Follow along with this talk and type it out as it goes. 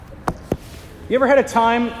You ever had a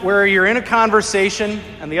time where you're in a conversation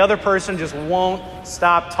and the other person just won't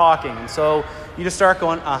stop talking? And so you just start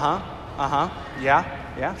going, yeah,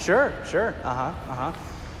 sure, I'm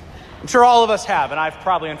sure all of us have, and I've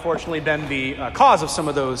probably unfortunately been the cause of some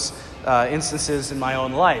of those instances in my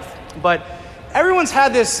own life. But everyone's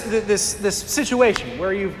had this situation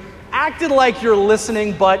where you've acted like you're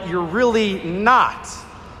listening, but you're really not.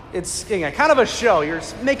 It's kind of a show. You're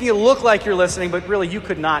making it look like you're listening, but really you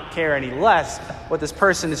could not care any less what this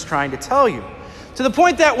person is trying to tell you. To the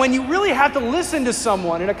point that when you really have to listen to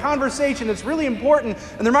someone in a conversation that's really important,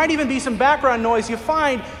 and there might even be some background noise, you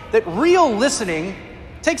find that real listening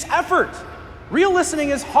takes effort. Real listening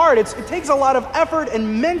is hard. It takes a lot of effort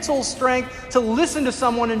and mental strength to listen to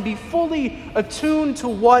someone and be fully attuned to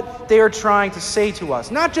what they are trying to say to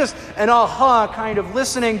us. Not just an kind of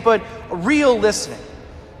listening, but real listening.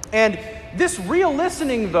 And this real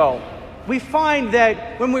listening, though, we find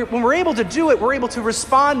that when we're able to do it, we're able to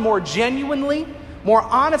respond more genuinely, more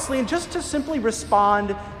honestly, and just to simply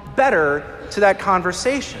respond better to that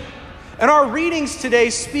conversation. And our readings today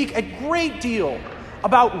speak a great deal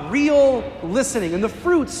about real listening and the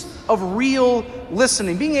fruits of real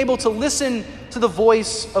listening, being able to listen to the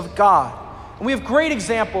voice of God. And we have great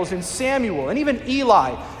examples in Samuel and even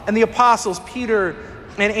Eli and the apostles Peter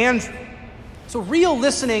and Andrew. So real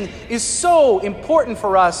listening is so important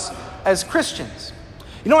for us as Christians.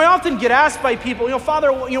 I often get asked by people,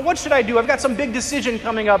 Father, what should I do? I've got some big decision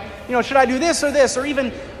coming up. Should I do this or this? Or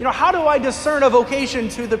even, how do I discern a vocation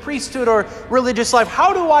to the priesthood or religious life?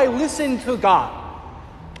 How do I listen to God?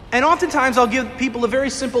 And oftentimes I'll give people a very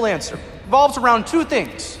simple answer. It revolves around two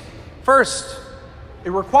things. First,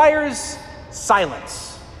 it requires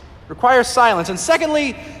silence. And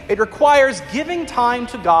secondly, it requires giving time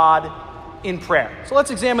to God in prayer. So let's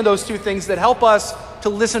examine those two things that help us to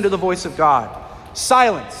listen to the voice of God.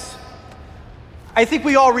 Silence. I think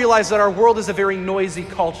we all realize that our world is a very noisy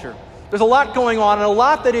culture. There's a lot going on and a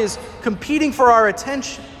lot that is competing for our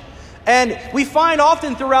attention. And we find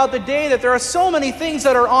often throughout the day that there are so many things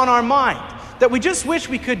that are on our mind that we just wish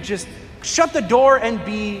we could just shut the door and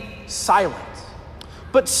be silent.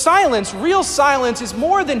 But silence, real silence, is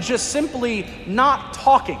more than just simply not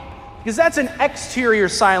talking, because that's an exterior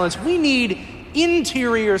silence. We need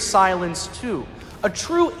interior silence too, a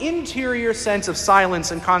true interior sense of silence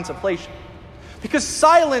and contemplation. Because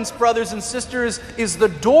silence, brothers and sisters, is the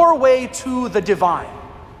doorway to the divine.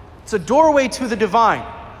 It's a doorway to the divine.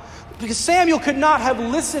 Because Samuel could not have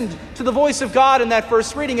listened to the voice of God in that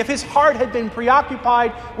first reading if his heart had been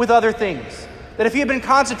preoccupied with other things. That if he had been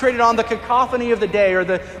concentrated on the cacophony of the day or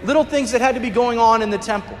the little things that had to be going on in the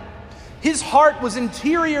temple. His heart was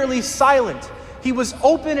interiorly silent. He was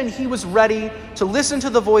open and he was ready to listen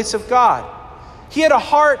to the voice of God. He had a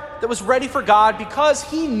heart that was ready for God because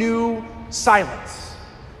he knew silence.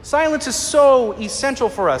 Silence is so essential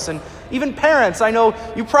for us. And even parents, I know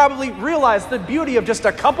you probably realize the beauty of just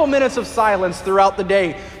a couple minutes of silence throughout the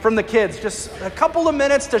day from the kids. Just a couple of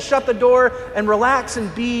minutes to shut the door and relax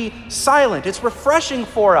and be silent. It's refreshing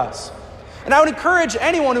for us. And I would encourage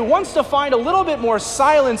anyone who wants to find a little bit more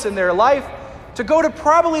silence in their life to go to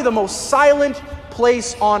probably the most silent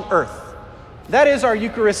place on earth. That is our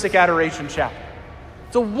Eucharistic Adoration Chapel.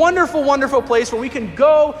 It's a wonderful, wonderful place where we can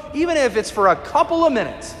go, even if it's for a couple of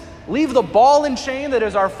minutes, leave the ball and chain that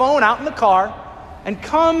is our phone out in the car, and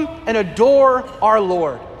come and adore our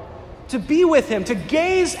Lord. To be with him, to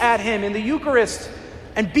gaze at him in the Eucharist,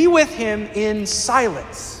 and be with him in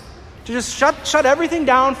silence. To just shut everything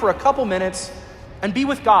down for a couple minutes and be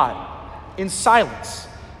with God in silence.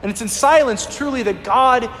 And it's in silence truly that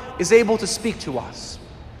God is able to speak to us.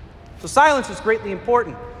 So silence is greatly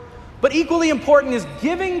important. But equally important is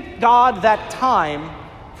giving God that time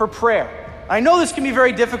for prayer. I know this can be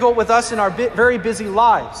very difficult with us in our very busy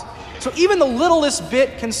lives. So even the littlest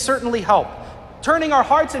bit can certainly help, turning our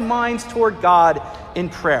hearts and minds toward God in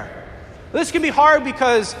prayer. This can be hard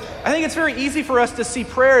because I think it's very easy for us to see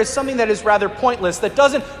prayer as something that is rather pointless, that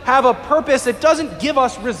doesn't have a purpose, that doesn't give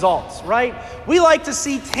us results, right? We like to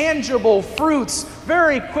see tangible fruits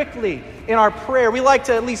very quickly in our prayer. We like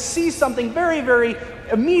to at least see something very, very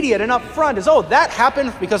immediate and upfront as, that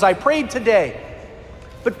happened because I prayed today.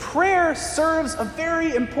 But prayer serves a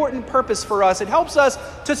very important purpose for us. It helps us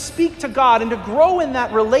to speak to God and to grow in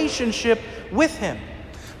that relationship with him.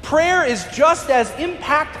 Prayer is just as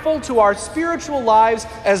impactful to our spiritual lives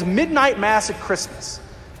as midnight mass at Christmas.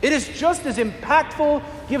 It is just as impactful,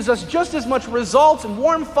 gives us just as much results and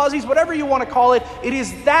warm fuzzies, whatever you want to call it. It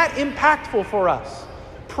is that impactful for us.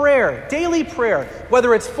 Prayer, daily prayer,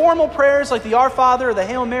 whether it's formal prayers like the Our Father or the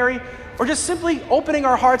Hail Mary, or just simply opening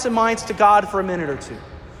our hearts and minds to God for a minute or two.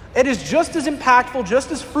 It is just as impactful,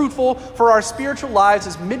 just as fruitful for our spiritual lives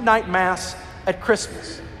as midnight mass at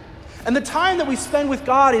Christmas. And the time that we spend with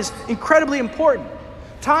God is incredibly important.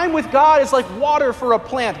 Time with God is like water for a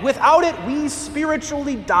plant. Without it, we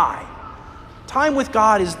spiritually die. Time with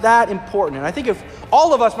God is that important. And I think if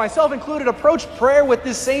all of us, myself included, approached prayer with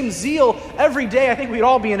this same zeal every day, I think we'd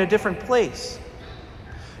all be in a different place.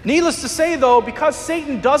 Needless to say, though, because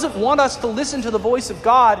Satan doesn't want us to listen to the voice of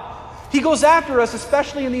God, he goes after us,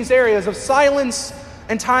 especially in these areas of silence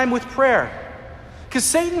and time with prayer. Because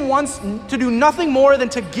Satan wants to do nothing more than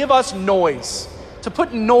to give us noise, to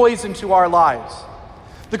put noise into our lives.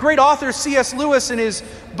 The great author C.S. Lewis, in his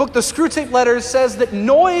book, The Screwtape Letters, says that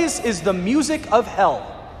noise is the music of hell,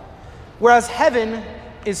 whereas heaven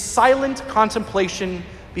is silent contemplation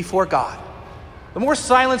before God. The more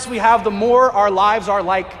silence we have, the more our lives are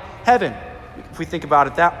like heaven, if we think about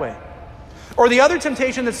it that way. Or the other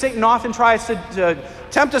temptation that Satan often tries to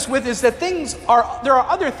tempt us with is that there are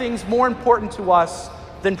other things more important to us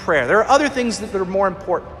than prayer. There are other things that are more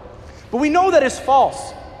important. But we know that is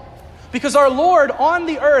false, because our Lord on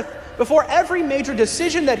the earth, before every major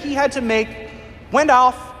decision that he had to make, went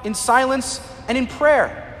off in silence and in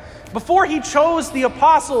prayer. Before he chose the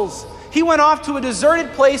apostles, he went off to a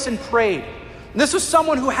deserted place and prayed. And this was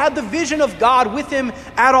someone who had the vision of God with him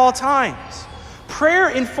at all times. Prayer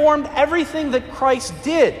informed everything that Christ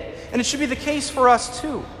did, and it should be the case for us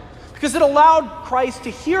too, because it allowed Christ to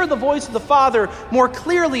hear the voice of the Father more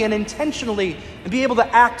clearly and intentionally and be able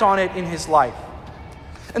to act on it in his life.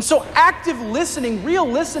 And so active listening, real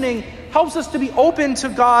listening, helps us to be open to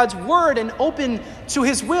God's word and open to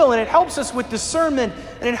his will, and it helps us with discernment,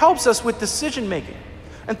 and it helps us with decision making.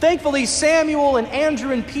 And thankfully, Samuel and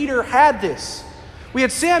Andrew and Peter had this. We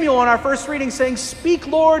had Samuel in our first reading saying, "Speak,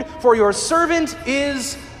 Lord, for your servant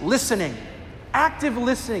is listening." Active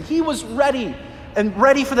listening. He was ready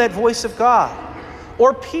for that voice of God.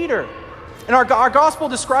 Or Peter. And our gospel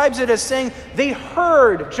describes it as saying, they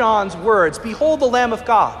heard John's words, "Behold the Lamb of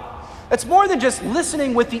God." That's more than just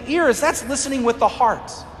listening with the ears, that's listening with the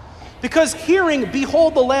heart. Because hearing,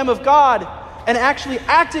 "Behold the Lamb of God," and actually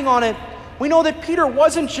acting on it, we know that Peter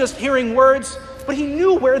wasn't just hearing words, but he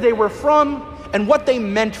knew where they were from and what they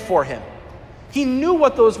meant for him. He knew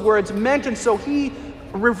what those words meant, and so he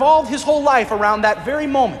revolved his whole life around that very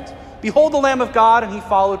moment. Behold the Lamb of God, and he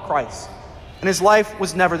followed Christ. And his life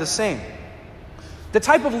was never the same. The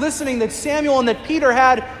type of listening that Samuel and that Peter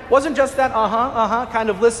had wasn't just that kind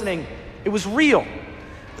of listening. It was real.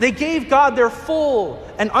 They gave God their full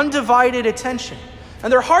and undivided attention.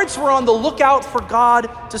 And their hearts were on the lookout for God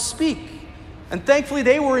to speak. And thankfully,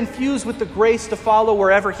 they were infused with the grace to follow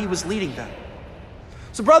wherever he was leading them.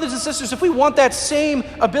 So brothers and sisters, if we want that same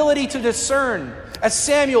ability to discern as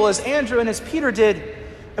Samuel, as Andrew, and as Peter did,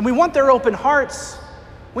 and we want their open hearts,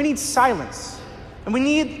 we need silence. And we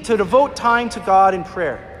need to devote time to God in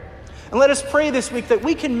prayer. And let us pray this week that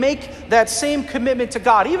we can make that same commitment to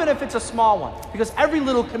God, even if it's a small one, because every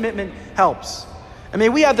little commitment helps. And may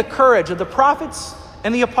we have the courage of the prophets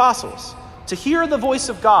and the apostles to hear the voice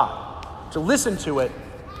of God, to listen to it,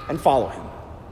 and follow him.